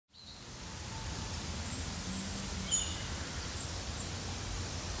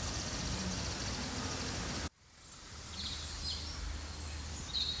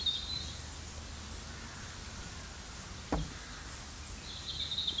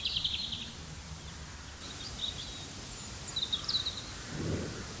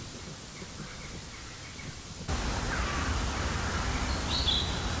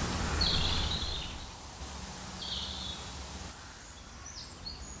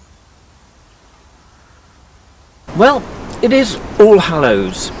Well, it is All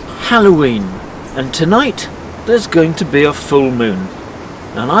Hallows, Halloween, and tonight there's going to be a full moon.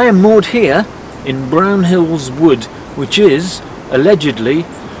 And I am moored here in Brownhills Wood, which is, allegedly,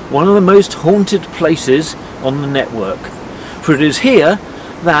 one of the most haunted places on the network. For it is here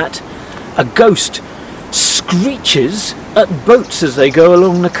that a ghost screeches at boats as they go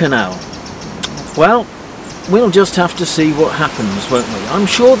along the canal. Well, we'll just have to see what happens, won't we? I'm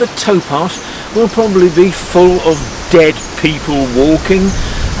sure the towpath will probably be full of dead people walking,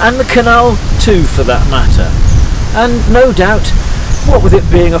 and the canal too for that matter. And no doubt, what with it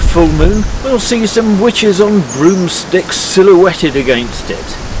being a full moon, we'll see some witches on broomsticks silhouetted against it.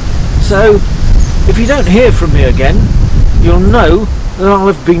 So, if you don't hear from me again, you'll know that I'll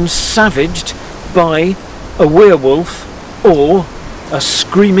have been savaged by a werewolf or a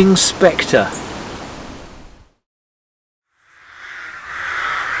screaming spectre.